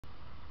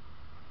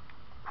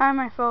Hi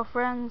my fellow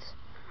friends.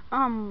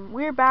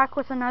 We're back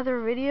with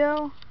another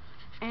video,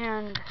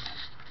 and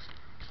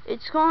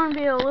it's going to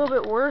be a little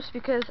bit worse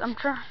because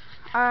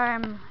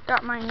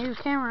got my new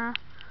camera.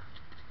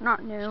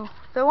 Not new.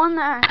 The one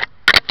that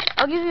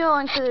I'll give you a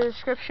link to the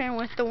description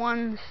with the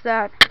ones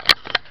that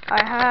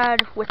I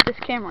had with this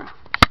camera.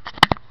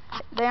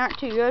 They aren't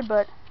too good,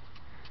 but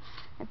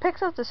it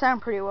picks up the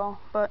sound pretty well.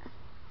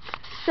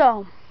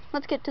 So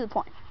let's get to the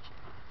point.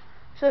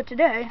 So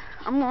today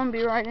I'm going to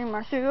be riding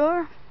my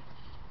 3wheeler.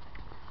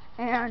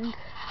 And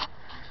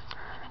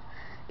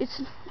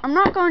I'm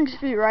not going to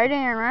just be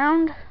riding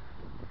around.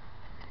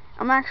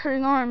 I'm actually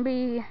going to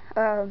be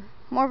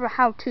more of a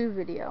how-to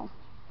video.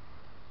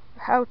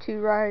 How to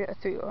ride a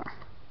 3wheeler.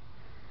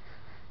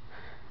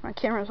 My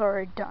camera's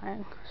already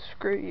dying.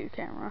 Screw you,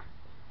 camera.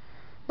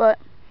 But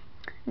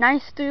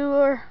nice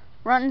 3wheeler,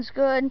 runs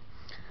good.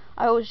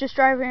 I was just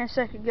driving a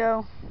second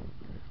ago,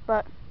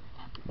 but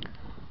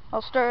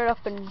I'll start it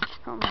up and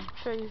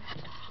show you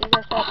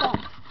guys how it's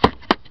going.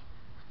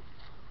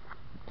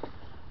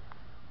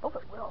 Hope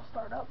it will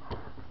start up.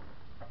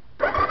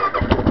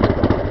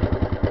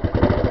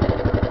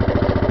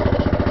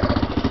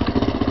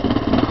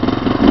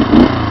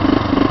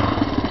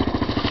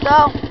 So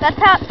that's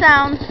how it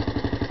sounds.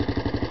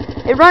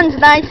 It runs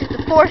nice. It's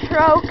a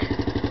 4-stroke.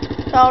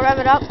 So I'll rev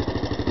it up.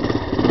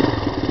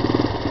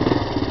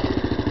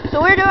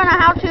 So we're doing a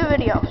how-to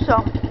video.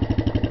 So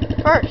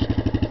first,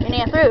 you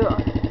need a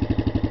 3wheeler.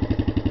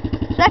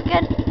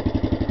 Second,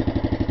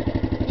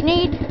 you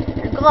need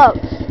your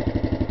gloves.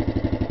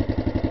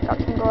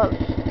 Some gloves.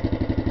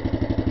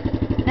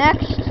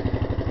 Next,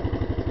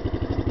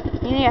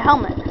 you need a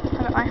helmet.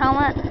 I got my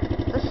helmet,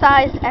 the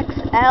size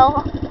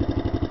XL,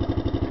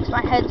 because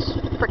my head's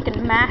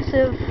freaking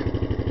massive.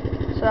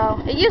 So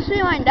it used to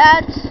be my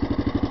dad's.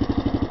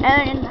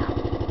 And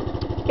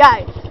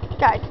guys,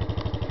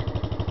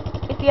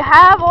 if you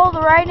have all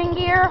the riding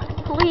gear,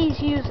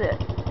 please use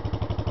it.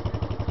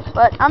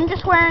 But I'm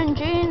just wearing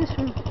jeans,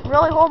 some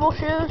really horrible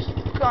shoes,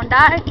 gonna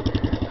die.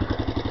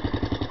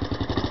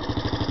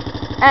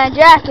 And a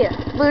jacket,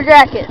 blue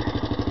jacket.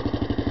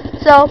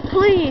 So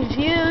please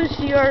use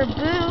your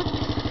boots,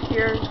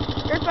 your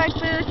dirt bike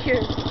boots,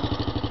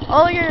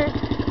 all your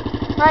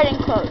riding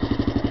clothes.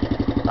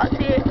 Let's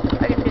see if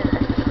I can do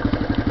this.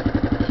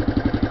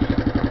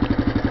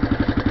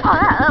 Oh,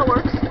 that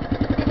works.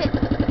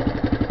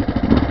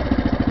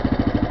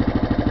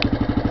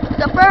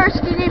 So first,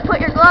 you need to put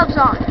your gloves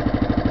on,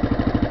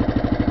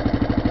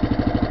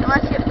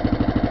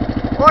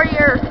 or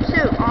your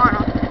suit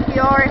on. If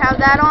you already have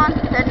that on,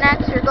 then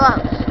next your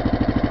gloves.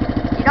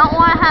 You don't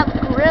want to have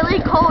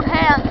really cold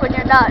hands when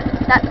you're done.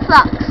 That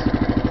sucks.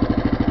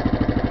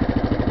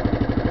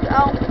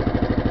 So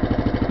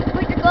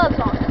put your gloves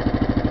on.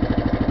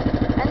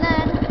 And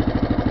then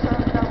once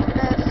I'm done with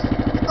this,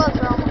 these gloves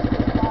are almost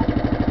too small.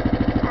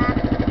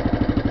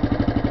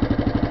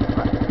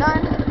 But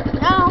done.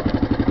 Now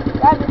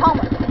grab your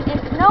helmet.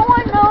 If no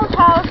one knows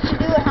how to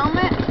do a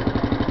helmet,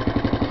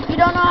 if you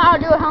don't know how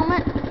to do a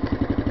helmet,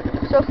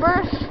 so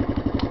first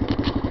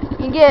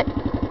you get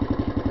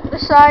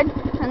this side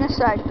and this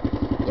side.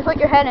 You put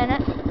your head in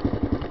it,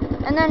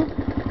 and then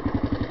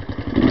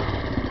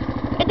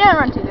it doesn't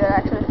run too good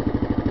actually.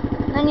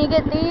 And then you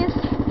get these,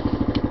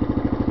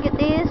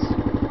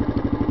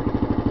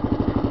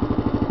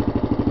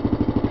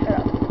 shut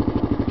up.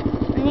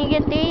 And you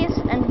get these,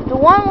 and the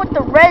one with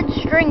the red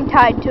string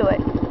tied to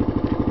it.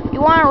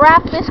 You want to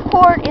wrap this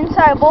cord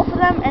inside both of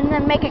them, and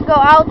then make it go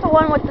out the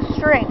one with the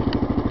string.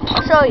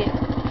 I'll show you.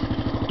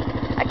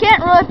 I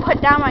can't really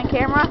put down my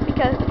camera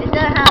because it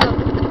doesn't have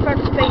a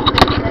front space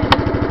or anything.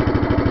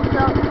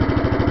 So,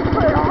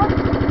 put it on.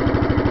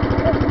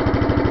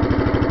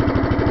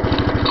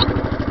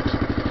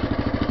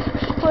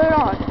 Put it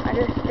on. I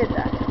just did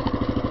that.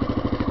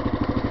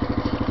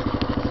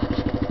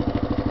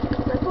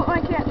 So I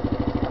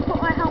put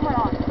my helmet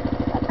on.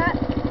 Got that?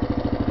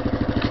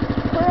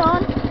 Put it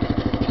on.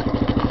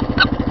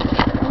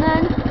 And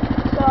then,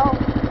 so,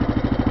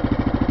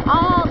 I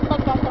don't think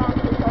I can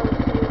actually show this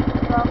to you.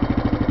 So,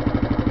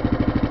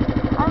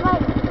 I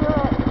might just do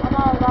it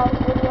another guy's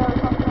video or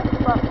something,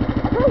 but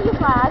I could have used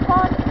my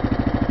iPod.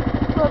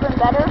 It would have been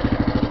better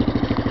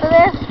for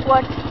this,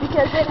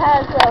 because it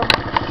has a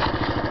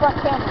front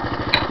camera,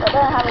 but it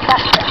doesn't have a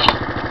back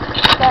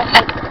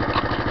camera.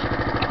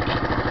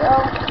 So,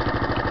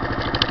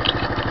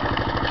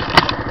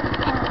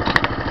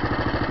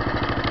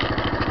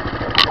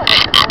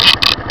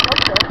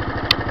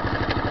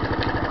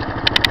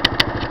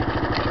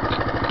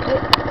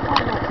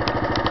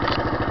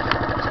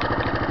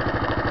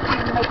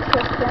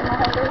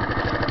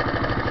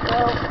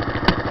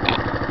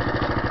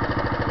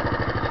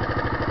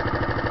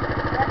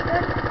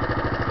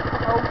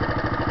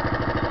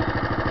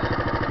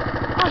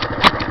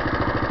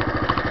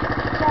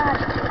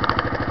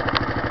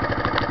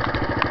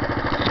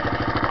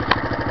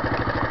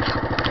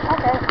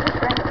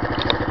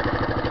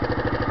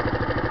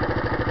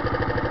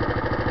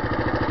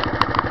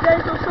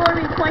 this will sort of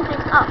be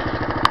pointing up.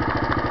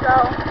 So,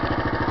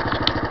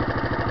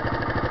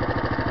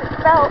 it's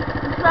belt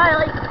because I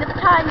like zip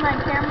tied my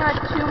camera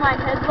to my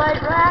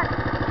headlight rack.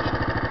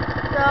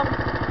 So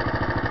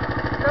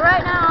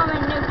right now I'm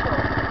in neutral.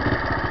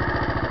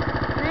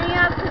 And then you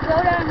have to go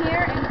down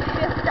here and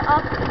shift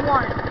up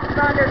one. It's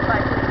on dirt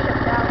bike, you shift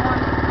down one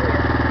here.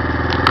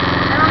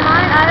 And on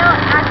mine, I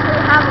don't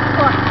actually have a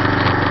clutch.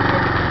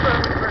 It's for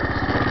reverse.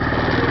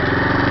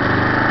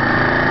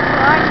 So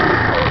I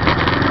neutral.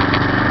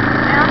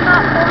 And I'm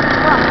not pulling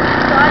the clutch,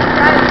 so I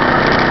drive the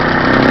clutch.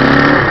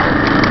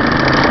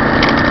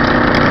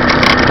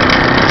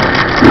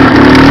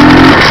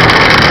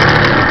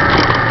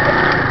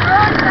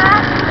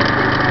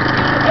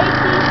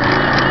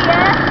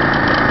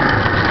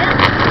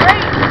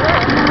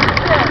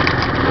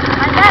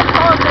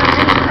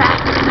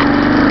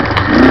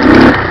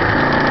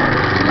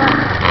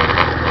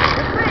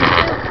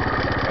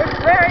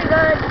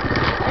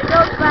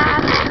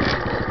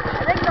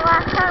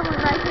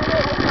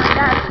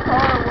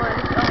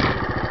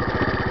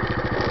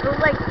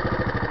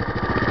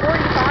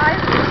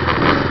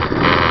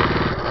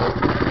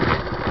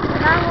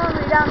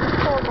 Down this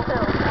horrible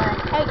hill, and I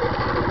hate it.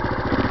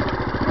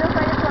 Feels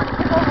like it's going to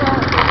tip over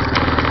all of it.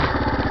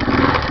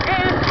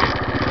 And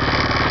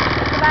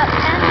it's about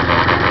 10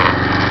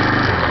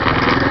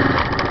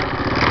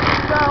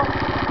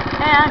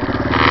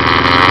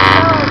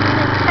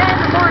 it's 10 in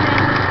the morning.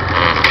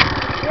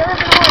 We live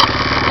in a woods.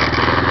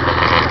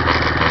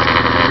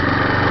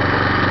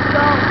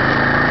 So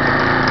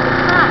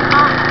it's not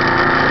hot.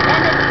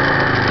 And it's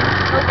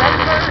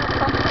November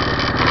something.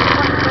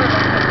 23rd,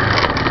 I think.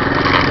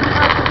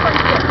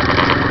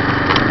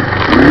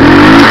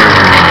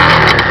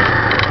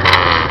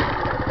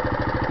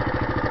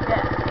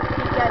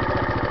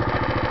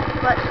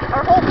 But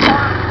our whole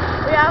farm,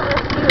 we have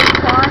this huge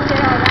farm here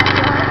in our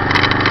backyard,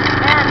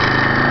 and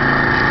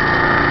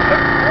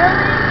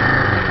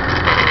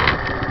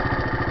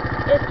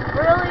it's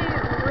really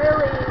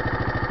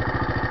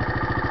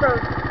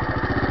frozen.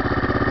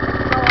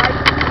 So I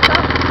keep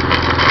up.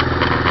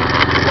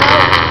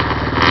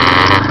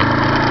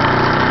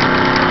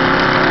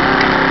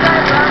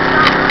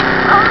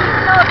 I don't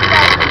even know if you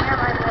guys can hear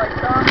my voice,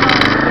 so I'm going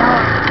to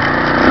yell.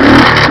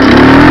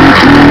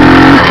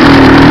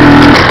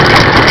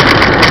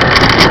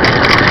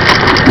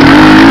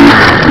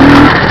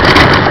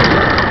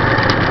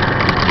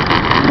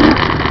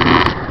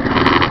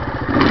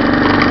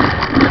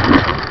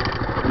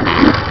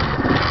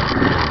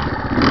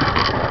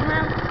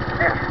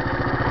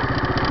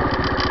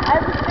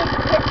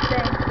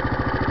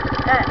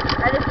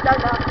 I just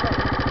dug off it.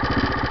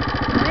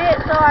 I made it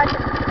so I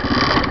can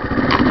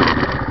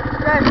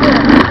drive through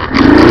it.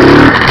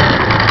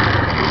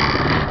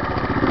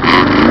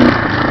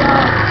 So,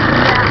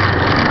 yeah.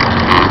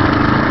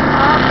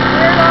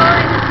 We're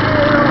going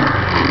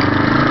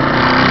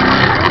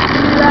to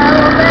do that a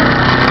little bit.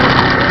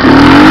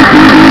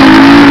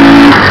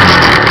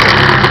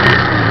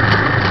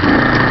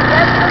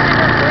 Let's look at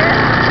this here.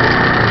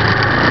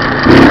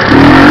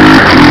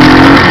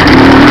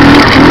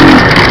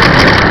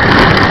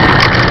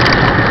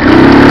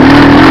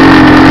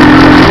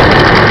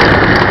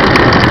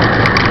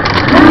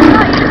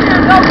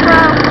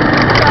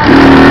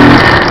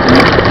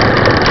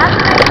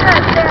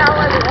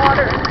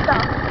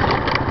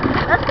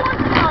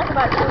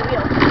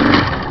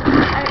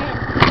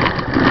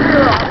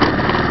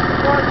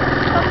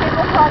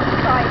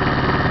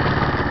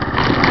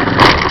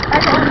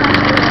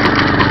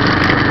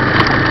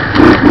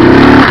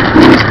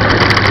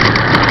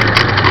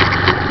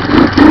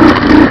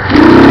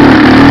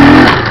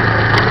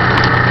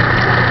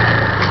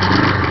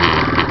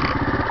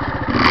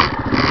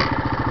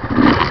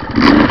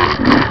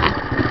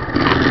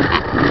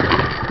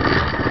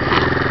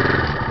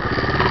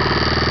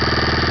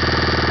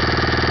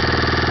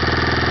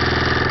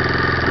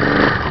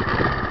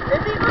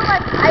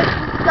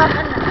 Stuff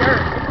in the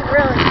dirt. It's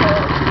really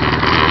cold.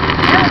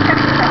 Never check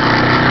this out.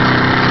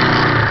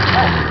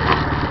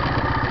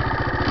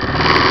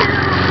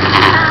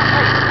 Count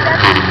like 7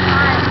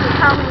 times is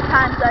how many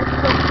times I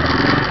flipped it.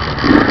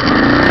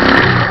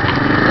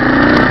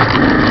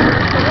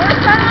 The worst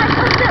time I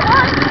flipped it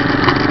once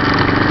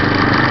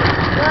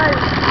was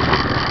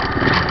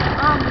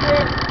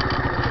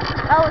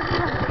I was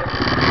in a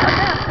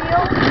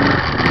field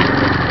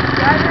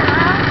driving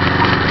around,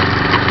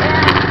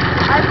 and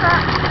I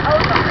thought I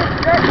was on this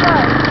dirt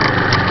road,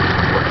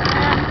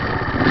 and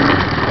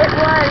it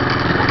was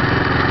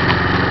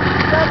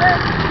the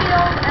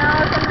field, and I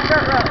was on the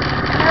dirt road,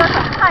 and there was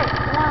a pipe,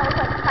 one of those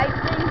like pipe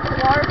things the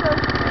water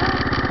goes through,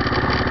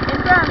 in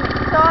front of me.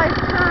 So I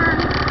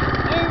turned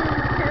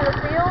into the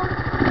field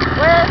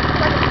with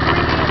like a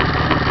 3-inch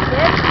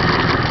stick,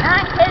 and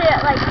I hit it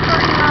like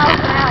 30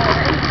 miles an hour,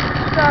 and it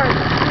started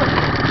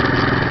flipping.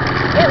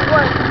 It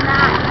was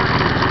not nice.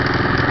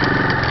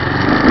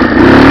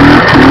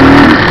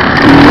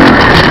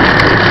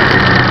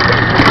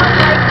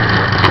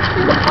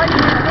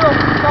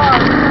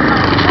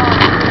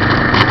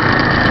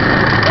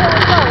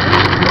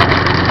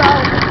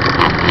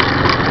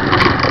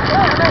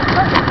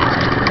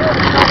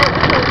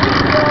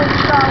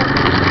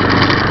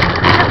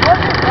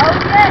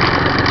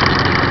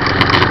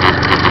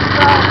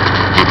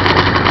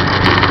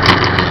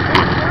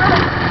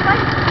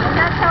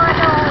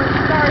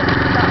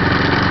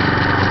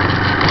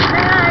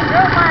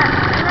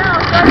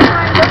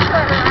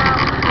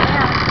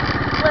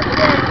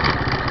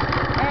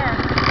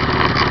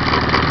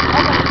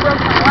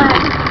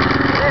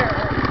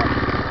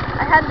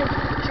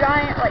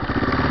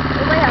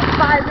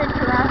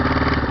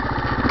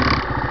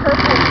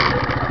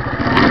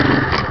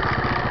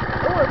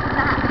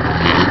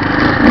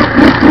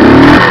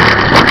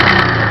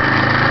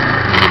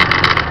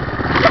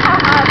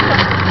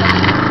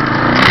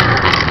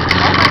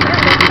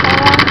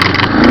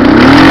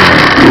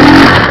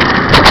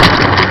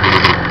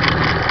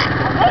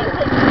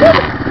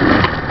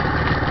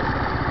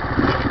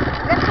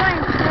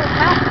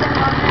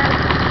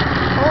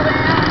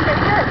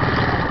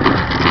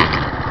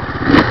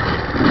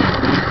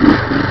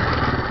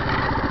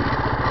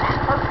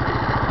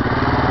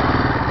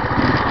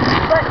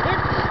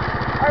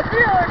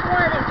 it's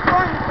one of these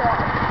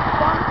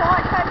farm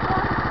quad type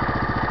ones.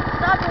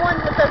 It's not the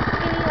ones with those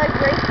skinny like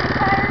racing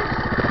tires.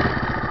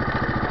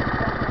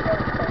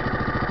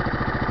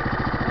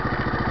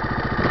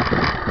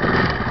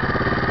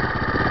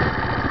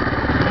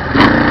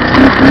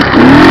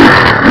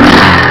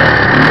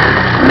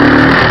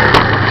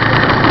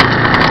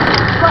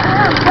 But when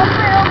I'm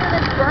hovering over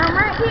this berm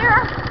right here,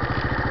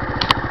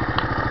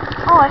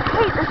 oh, I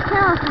hate this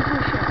camera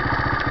position.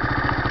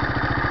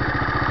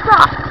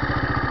 Stop.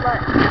 But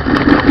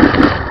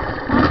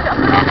I'm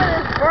jumping over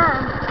this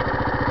berm.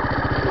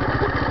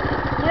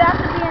 You have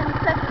to be in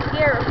second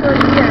gear or third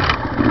gear.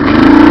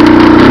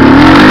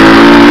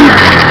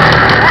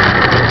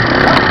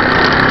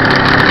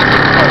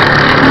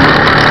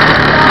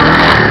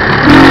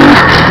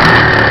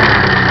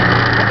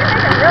 I can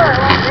make a really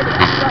long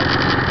video, but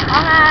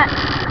I'm at,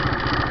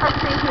 let's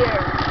see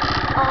here,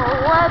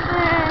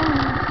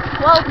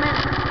 12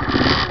 minutes.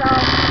 So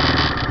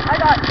I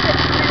got 6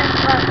 minutes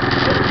left.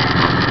 8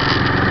 minutes.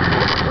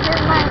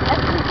 Here's my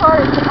SD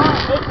card is on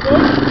 8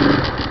 gigs.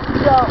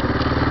 So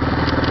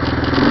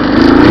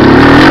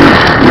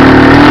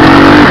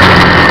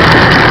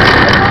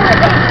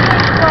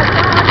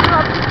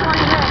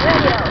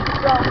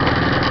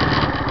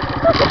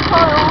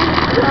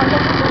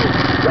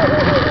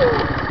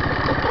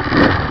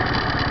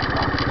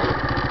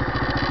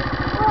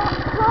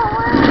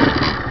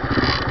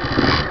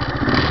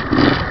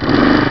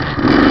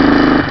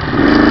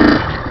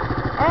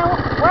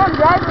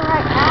driving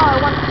right now, I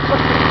want to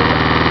flip this.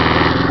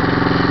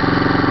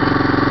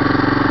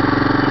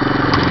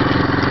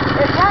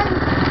 It runs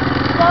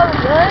so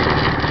good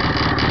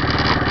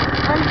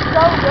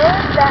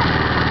that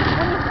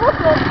when you flip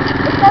it,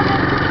 it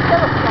doesn't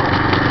kill itself.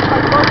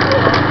 Like most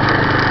people.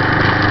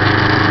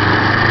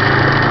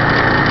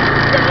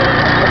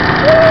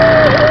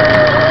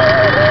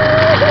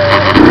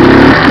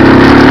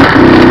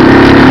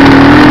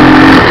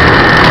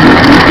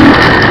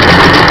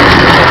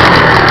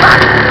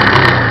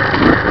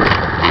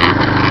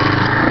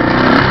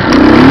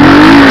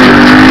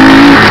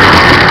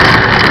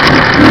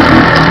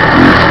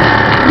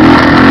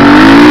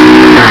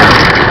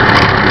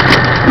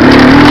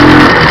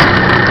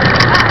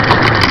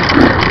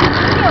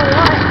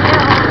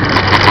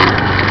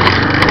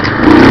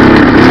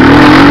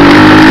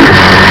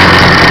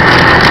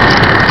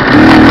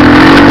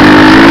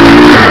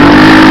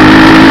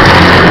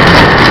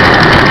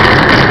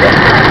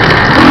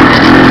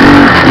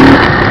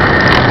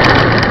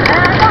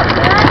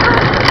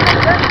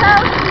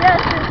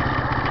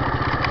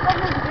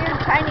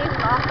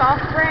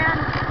 Brand.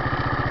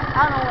 I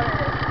don't know what it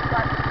is,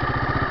 but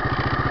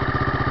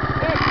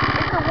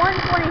it's a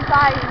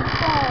 125. It's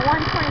from a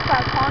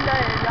 125 Honda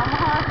or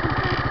Yamaha or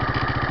something.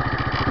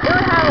 It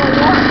would have a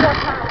lot more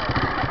power.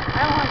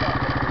 I don't want to go.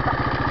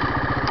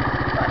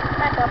 But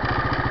back up.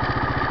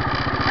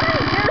 How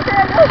many gears did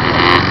I go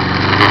through?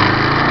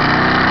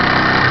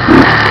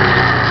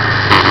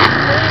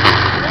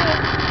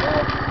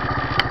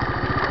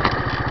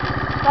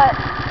 But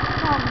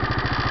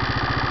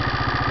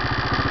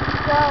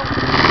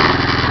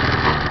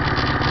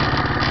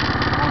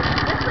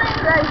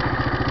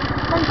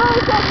when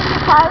Billy says it's a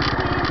 5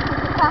 speed,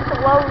 it's at the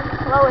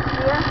lowest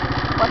gear,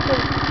 which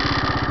is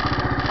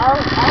L,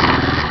 F,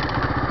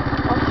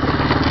 which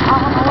I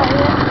don't know what it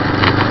is.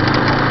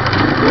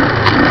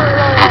 It's really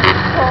like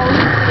cold.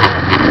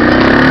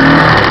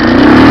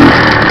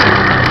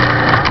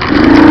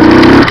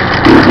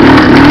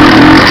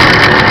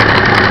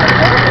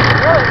 It's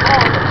really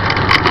cold.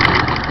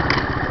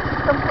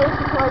 Some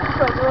places where it's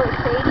like really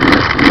shady.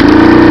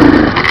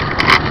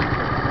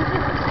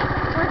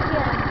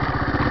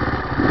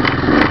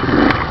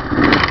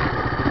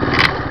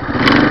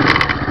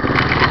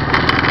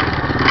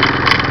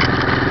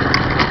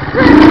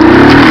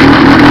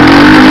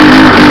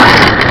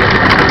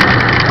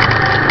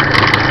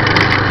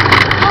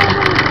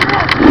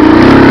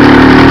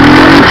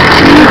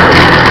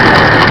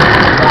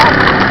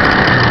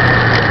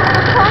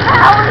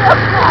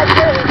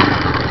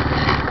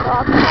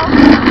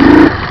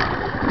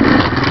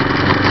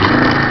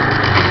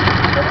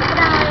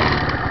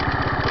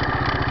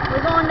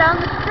 We're going down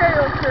this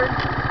trail, sir.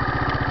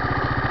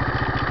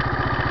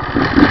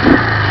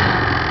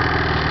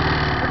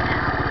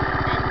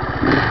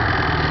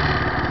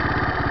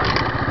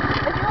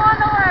 If you want to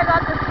know where I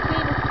got the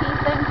speed of key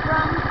thing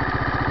from,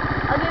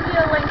 I'll give you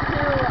a link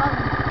to,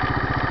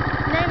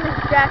 his name is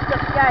Jacked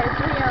Up Guy,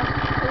 he's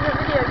a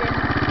video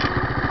gamer,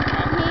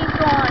 and he's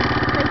going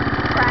making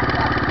crack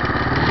up.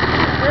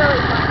 It's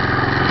really fun.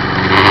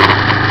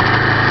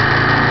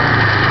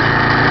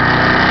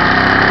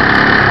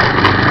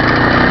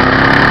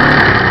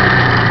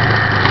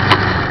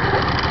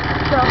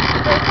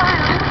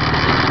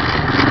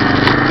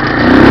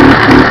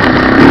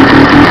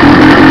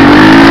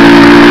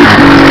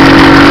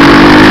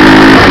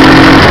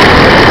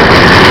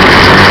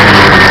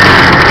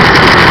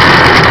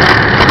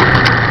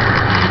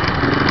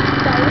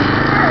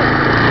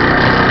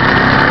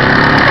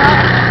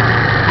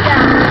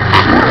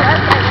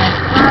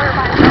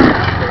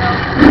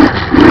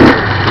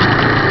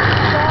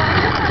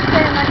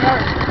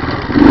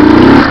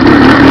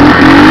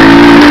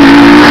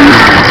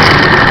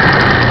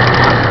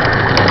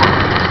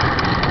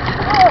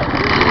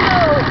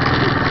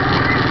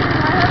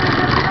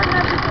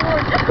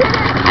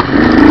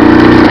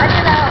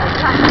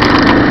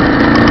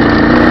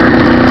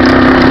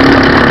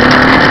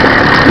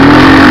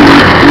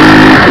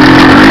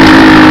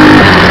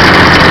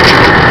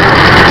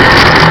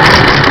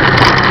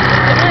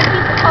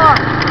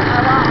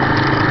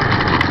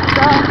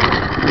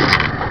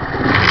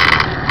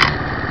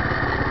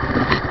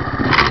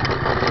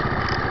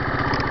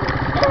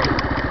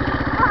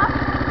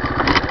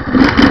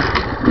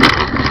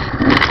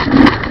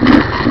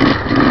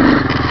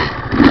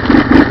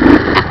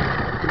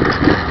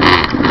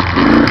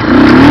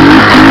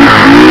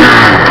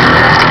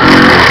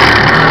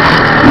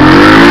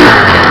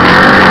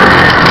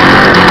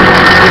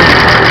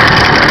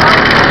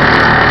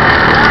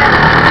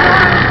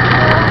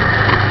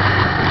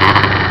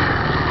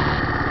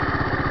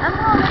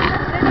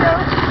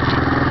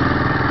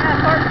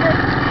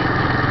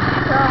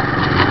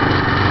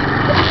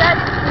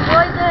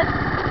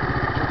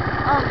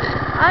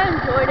 I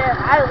enjoyed it.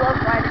 I love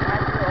riding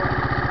that wheel.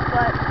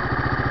 But,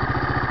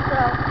 so,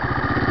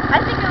 I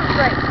think it was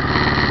great.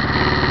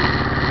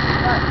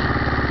 But,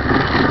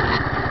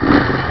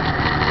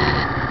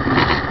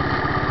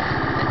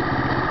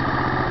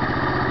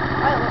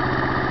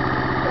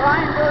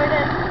 I enjoyed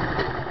it.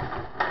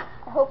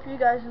 I hope you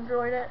guys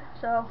enjoyed it.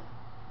 So,